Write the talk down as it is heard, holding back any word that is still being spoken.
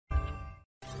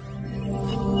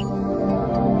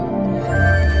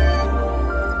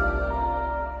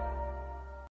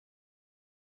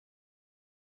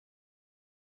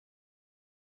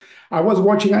I was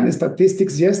watching on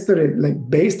statistics yesterday, like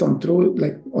based on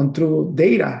true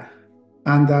data,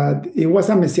 and it was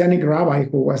a Messianic rabbi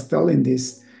who was telling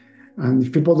this. And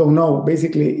if people don't know,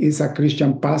 basically, he's a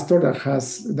Christian pastor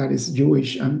that is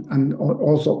Jewish and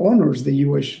also honors the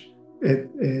Jewish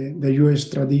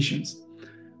traditions.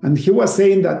 And he was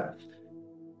saying that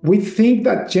we think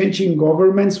that changing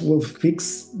governments will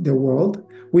fix the world.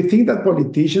 We think that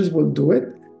politicians will do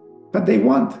it, but they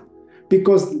won't,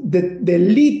 because the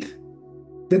elite,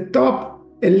 the top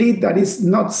elite that is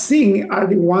not seeing, are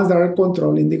the ones that are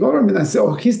controlling the government. And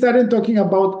so he started talking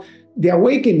about the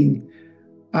awakening,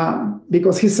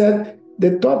 because he said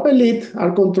the top elite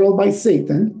are controlled by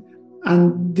Satan,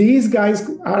 and these guys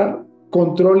are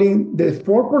controlling the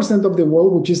 4% of the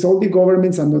world, which is all the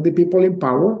governments and all the people in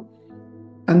power.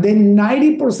 And then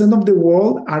 90% of the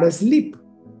world are asleep.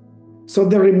 So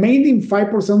the remaining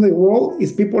 5% of the world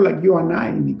is people like you and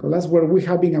I, Nicholas, where we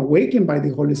have been awakened by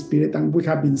the Holy Spirit and we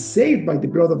have been saved by the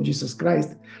blood of Jesus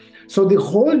Christ. So the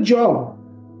whole job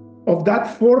of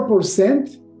that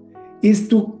 4% is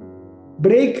to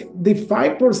break the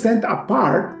 5%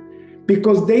 apart,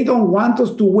 because they don't want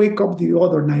us to wake up the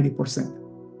other 90%.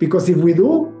 Because if we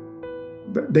do,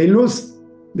 they lose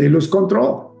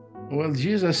control. Well,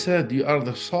 Jesus said, you are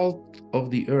the salt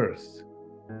of the earth.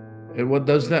 And what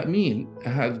does that mean? It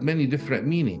has many different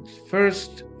meanings.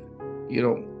 First,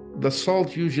 the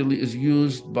salt usually is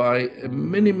used by a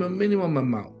minimum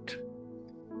amount.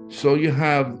 So you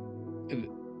have,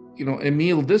 a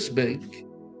meal this big,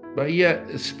 but yet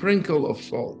a sprinkle of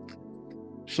salt.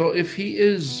 So if he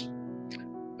is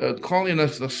calling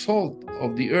us the salt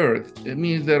of the earth, it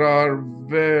means there are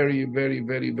very, very,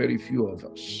 very, very few of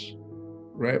us,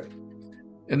 right?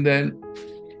 And then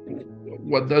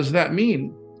what does that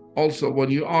mean? Also, when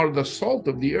you are the salt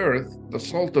of the earth, the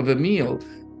salt of a meal,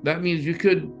 that means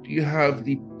you have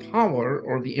the power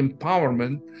or the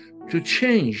empowerment to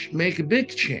change, make a big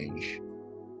change,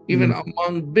 even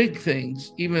among big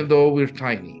things, even though we're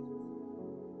tiny.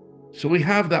 So we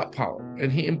have that power,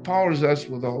 and he empowers us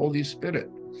with the Holy Spirit.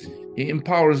 He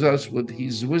empowers us with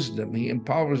his wisdom. He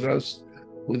empowers us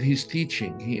with his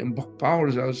teaching. He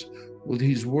empowers us with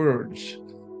his words.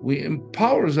 He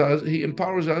empowers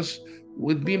us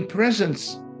with being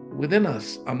present within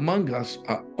us, among us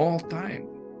at all time.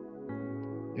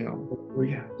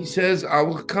 He says, I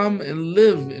will come and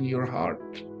live in your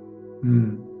heart.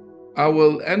 I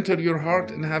will enter your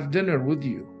heart and have dinner with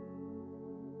you.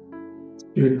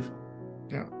 Beautiful.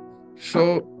 Yeah.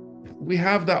 So we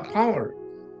have that power.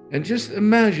 And just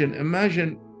imagine,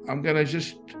 I'm going to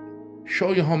just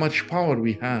show you how much power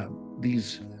we have,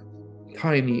 these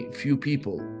tiny few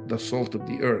people, the salt of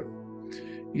the earth.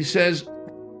 He says,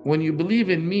 when you believe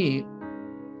in me,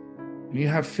 you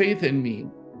have faith in me,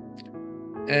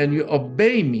 and you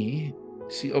obey me,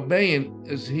 see, obeying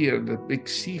is here the big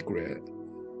secret,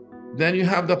 then you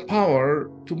have the power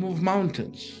to move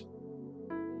mountains.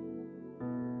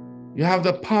 You have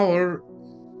the power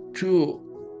to,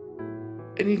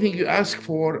 anything you ask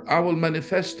for, I will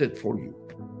manifest it for you.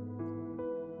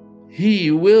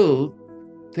 He will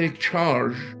take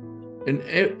charge in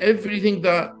everything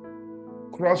that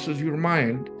crosses your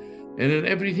mind and in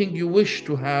everything you wish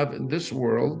to have in this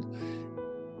world.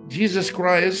 Jesus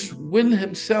Christ will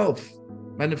himself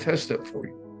manifest it for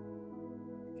you.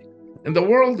 And the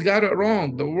world got it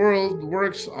wrong. The world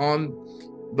works on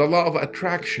the law of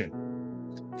attraction,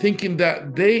 thinking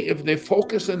that if they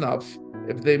focus enough,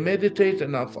 if they meditate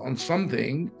enough on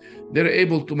something, they're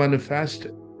able to manifest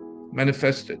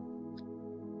it.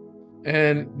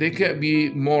 And they can't be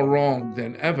more wrong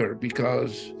than ever,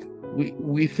 because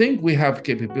we think we have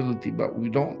capability, but we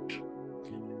don't.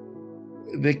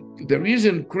 The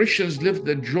reason Christians live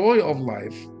the joy of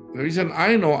life, the reason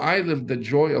I know I live the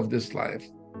joy of this life,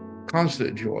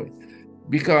 constant joy,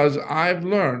 because I've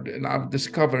learned and I've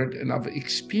discovered and I've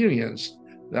experienced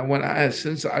that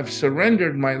since I've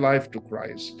surrendered my life to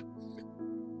Christ,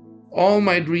 all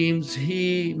my dreams,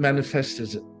 he manifests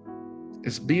it.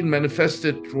 It's being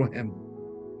manifested through him.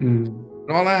 And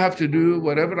all I have to do,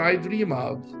 whatever I dream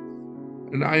of,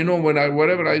 and I know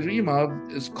whatever I dream of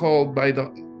is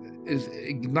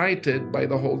ignited by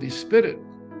the Holy Spirit.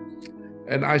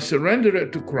 And I surrender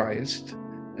it to Christ,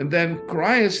 and then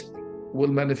Christ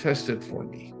will manifest it for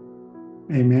me.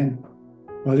 Amen.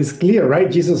 Well, it's clear,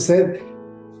 right? Jesus said,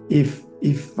 if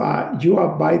you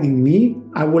abide in me,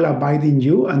 I will abide in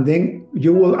you, and then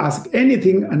you will ask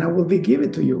anything and I will be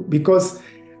given to you, because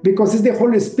it's the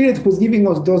Holy Spirit who's giving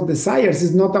us those desires.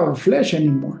 It's not our flesh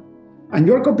anymore. And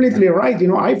you're completely right.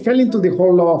 I fell into the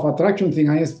whole law of attraction thing.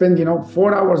 I spent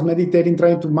 4 hours meditating,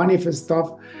 trying to manifest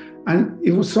stuff, And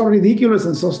it was so ridiculous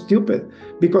and so stupid,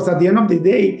 because at the end of the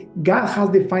day, God has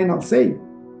the final say.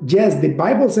 Yes, the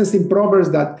Bible says in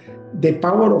Proverbs that the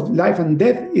power of life and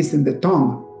death is in the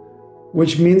tongue,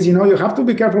 which means, you have to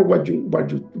be careful what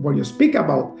you speak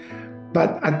about.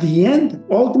 But at the end,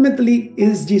 ultimately,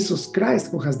 it's Jesus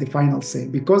Christ who has the final say,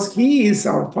 because he is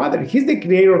our Father. He's the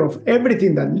creator of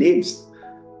everything that lives.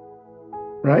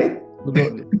 Right?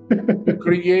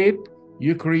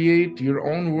 You create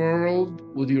your own world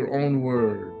with your own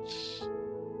words.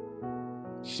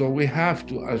 So we have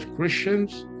to, as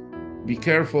Christians, be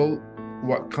careful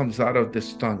what comes out of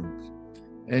this tongue.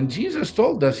 And Jesus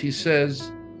told us, he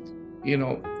says,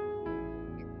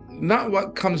 not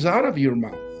what comes out of your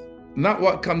mouth, not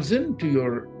what comes into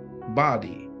your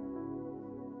body,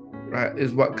 right,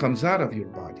 is what comes out of your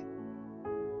body,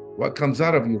 what comes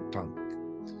out of your tongue.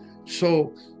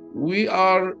 So we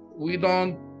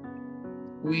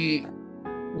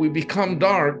become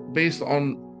dark based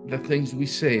on the things we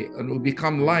say, and we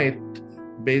become light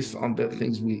based on the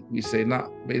things we say,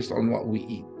 not based on what we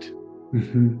eat.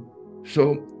 Mm-hmm.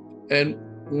 So, and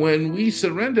when we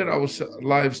surrender our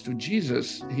lives to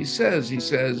Jesus, he says,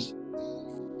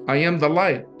 I am the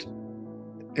light,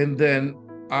 and then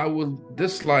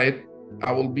this light,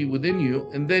 I will be within you,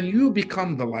 and then you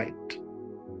become the light.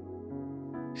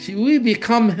 See, we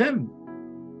become him.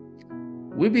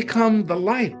 We become the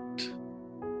light.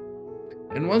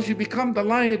 And once you become the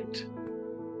light,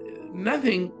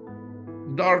 nothing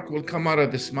dark will come out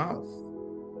of this mouth.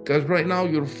 Because right now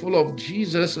you're full of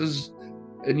Jesus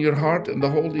in your heart and the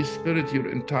Holy Spirit,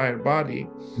 your entire body.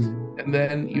 Mm-hmm. And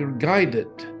then you're guided.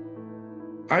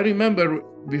 I remember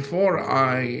before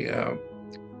I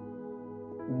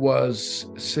was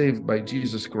saved by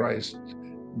Jesus Christ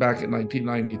back in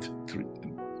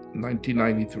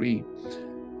 1993,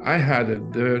 I had a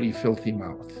very filthy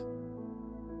mouth.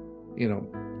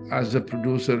 As a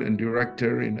producer and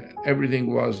director, and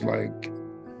everything was like,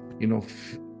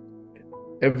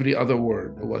 every other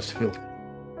word was filthy.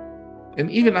 And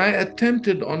even I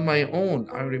attempted on my own,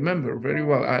 I remember very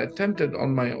well, I attempted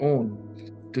on my own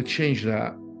to change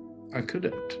that. I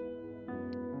couldn't.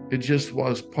 It just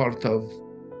was part of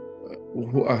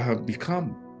who I have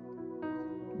become.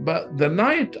 But the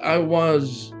night I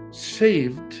was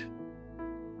saved,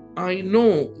 I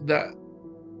know that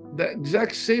the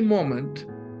exact same moment,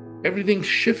 everything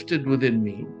shifted within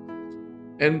me.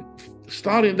 And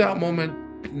starting that moment,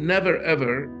 never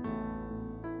ever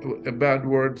a bad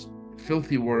word,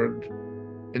 filthy word,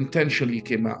 intentionally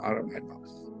came out of my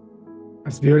mouth.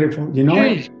 That's beautiful.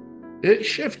 It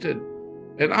shifted.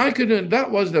 And that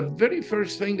was the very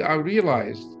first thing I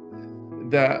realized,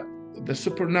 that the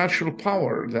supernatural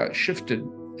power that shifted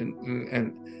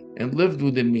and lived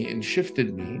within me and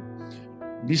shifted me,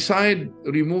 beside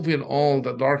removing all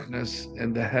the darkness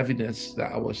and the heaviness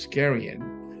that I was carrying,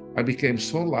 I became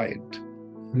so light.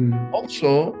 Mm.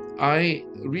 Also, I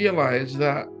realized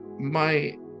that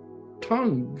my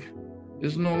tongue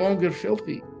is no longer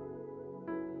filthy.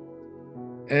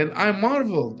 And I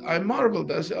marveled. I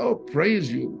said, oh,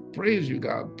 praise you,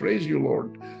 God, praise you,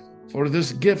 Lord, for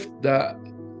this gift that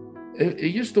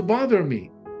it used to bother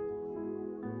me.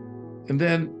 And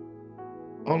then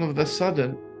all of a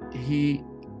sudden, he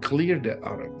cleared it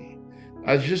out of me.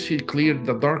 He cleared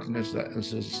the darkness that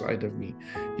is inside of me.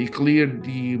 He cleared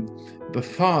the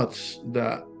thoughts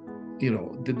that,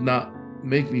 did not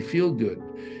make me feel good.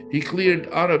 He cleared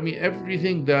out of me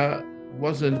everything that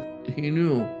he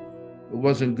knew it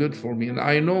wasn't good for me. And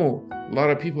I know a lot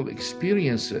of people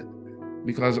experience it,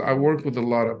 because I work with a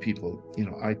lot of people.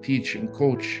 I teach and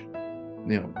coach,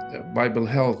 Bible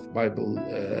health, Bible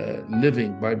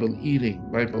living, Bible eating,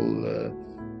 Bible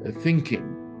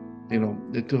thinking,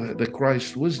 the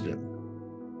Christ wisdom.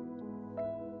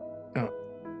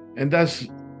 And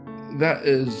that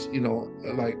is,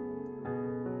 like,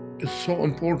 it's so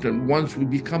important. Once we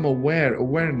become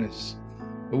awareness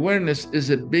is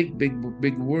a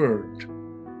big word,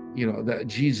 that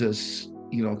Jesus,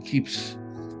 keeps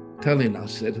telling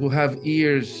us, that who have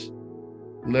ears,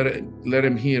 let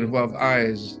him hear, who have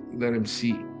eyes, let him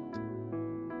see.